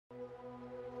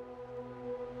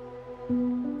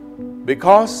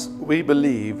Because we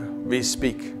believe, we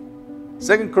speak.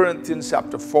 2 Corinthians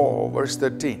chapter 4, verse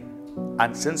 13.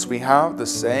 And since we have the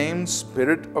same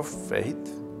spirit of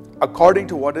faith, according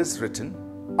to what is written,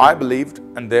 I believed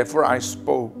and therefore I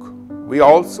spoke. We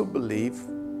also believe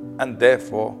and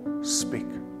therefore speak.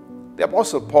 The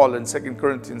Apostle Paul in 2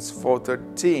 Corinthians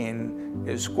 4:13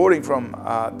 is quoting from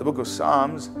the book of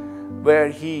Psalms, where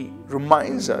he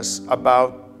reminds us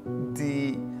about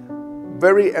the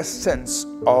very essence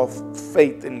of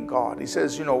faith in God. He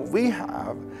says, we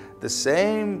have the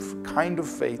same kind of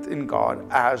faith in God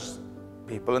as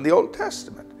people in the Old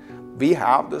Testament. We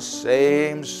have the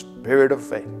same spirit of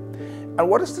faith. And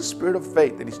what is the spirit of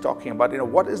faith that he's talking about?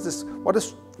 What is this? What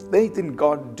does faith in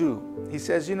God do? He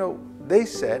says, they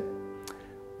said,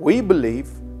 we believe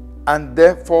and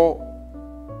therefore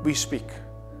we speak.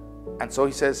 And so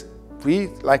he says, we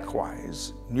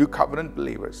likewise, New Covenant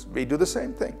believers, we do the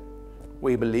same thing.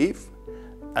 We believe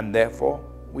and therefore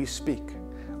we speak.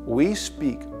 We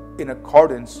speak in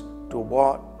accordance to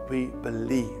what we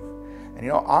believe.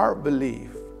 And our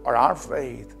belief or our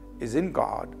faith is in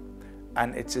God,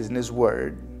 and it's in His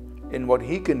Word, in what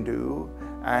He can do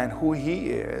and who He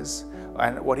is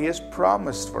and what He has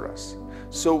promised for us.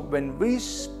 So when we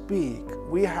speak,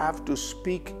 we have to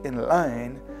speak in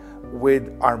line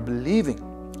with our believing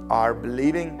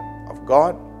of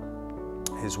God,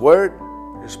 His Word,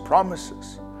 His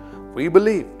promises. We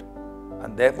believed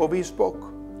and therefore we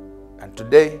spoke. And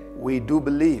today we do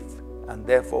believe and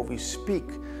therefore we speak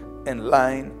in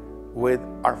line with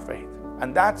our faith.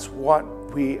 And that's what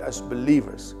we as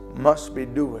believers must be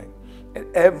doing in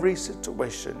every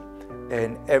situation,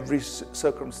 in every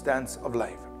circumstance of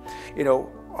life. In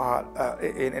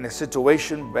a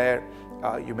situation where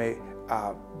you may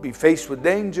be faced with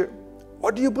danger,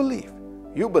 what do you believe?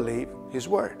 You believe His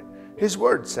Word. His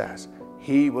Word says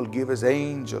He will give His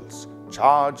angels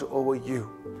charge over you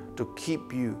to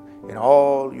keep you in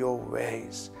all your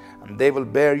ways, and they will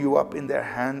bear you up in their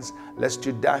hands, lest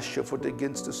you dash your foot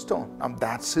against a stone. Now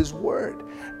that's His Word,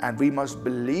 and we must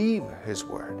believe His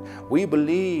Word. We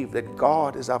believe that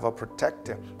God is our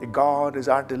protector, that God is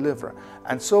our deliverer,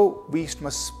 and so we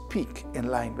must speak in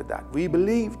line with that. We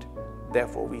believed,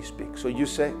 therefore we speak. So you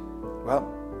say,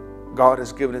 well, God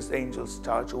has given His angels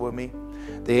charge over me.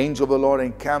 The angel of the Lord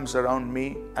encamps around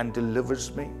me and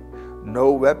delivers me.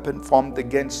 No weapon formed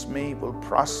against me will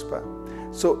prosper.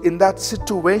 So in that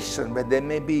situation where there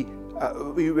may be,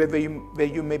 where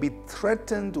you may be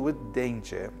threatened with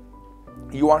danger,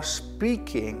 you are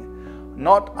speaking,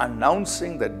 not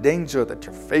announcing the danger that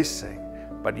you're facing,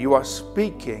 but you are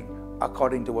speaking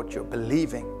according to what you're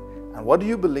believing. And what do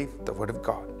you believe? The Word of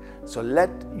God. So let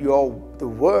the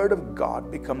Word of God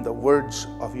become the words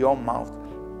of your mouth,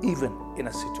 even in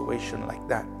a situation like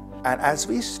that. And as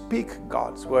we speak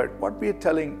God's Word, what we are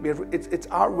telling, it's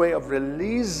our way of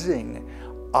releasing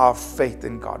our faith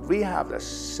in God. We have the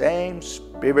same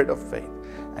spirit of faith,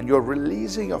 and you're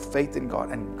releasing your faith in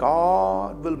God, and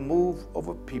God will move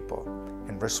over people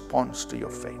in response to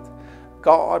your faith.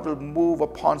 God will move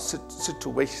upon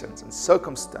situations and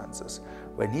circumstances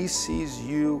when He sees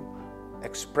you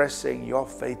expressing your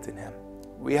faith in Him.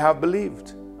 We have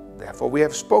believed, therefore we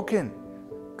have spoken.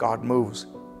 God moves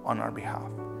on our behalf.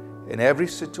 In every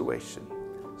situation,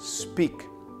 speak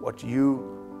what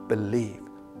you believe.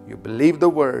 You believe the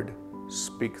Word,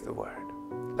 speak the Word.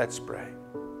 Let's pray.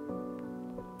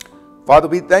 Father,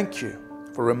 we thank You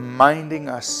for reminding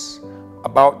us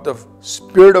about the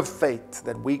spirit of faith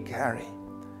that we carry,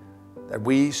 that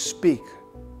we speak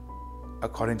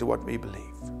according to what we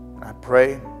believe. And I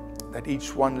pray that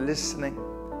each one listening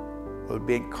will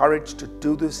be encouraged to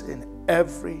do this in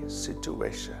every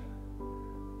situation,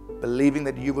 believing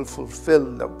that You will fulfill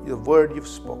the Word You've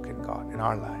spoken, God, in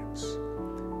our lives,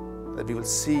 that we will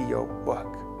see Your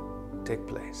work take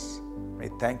place. We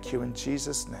thank You in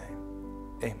Jesus' name.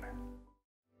 Amen.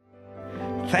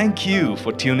 Thank you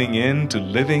for tuning in to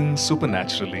Living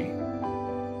Supernaturally.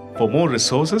 For more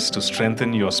resources to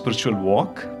strengthen your spiritual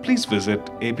walk, please visit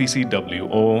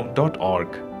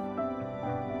apcwo.org.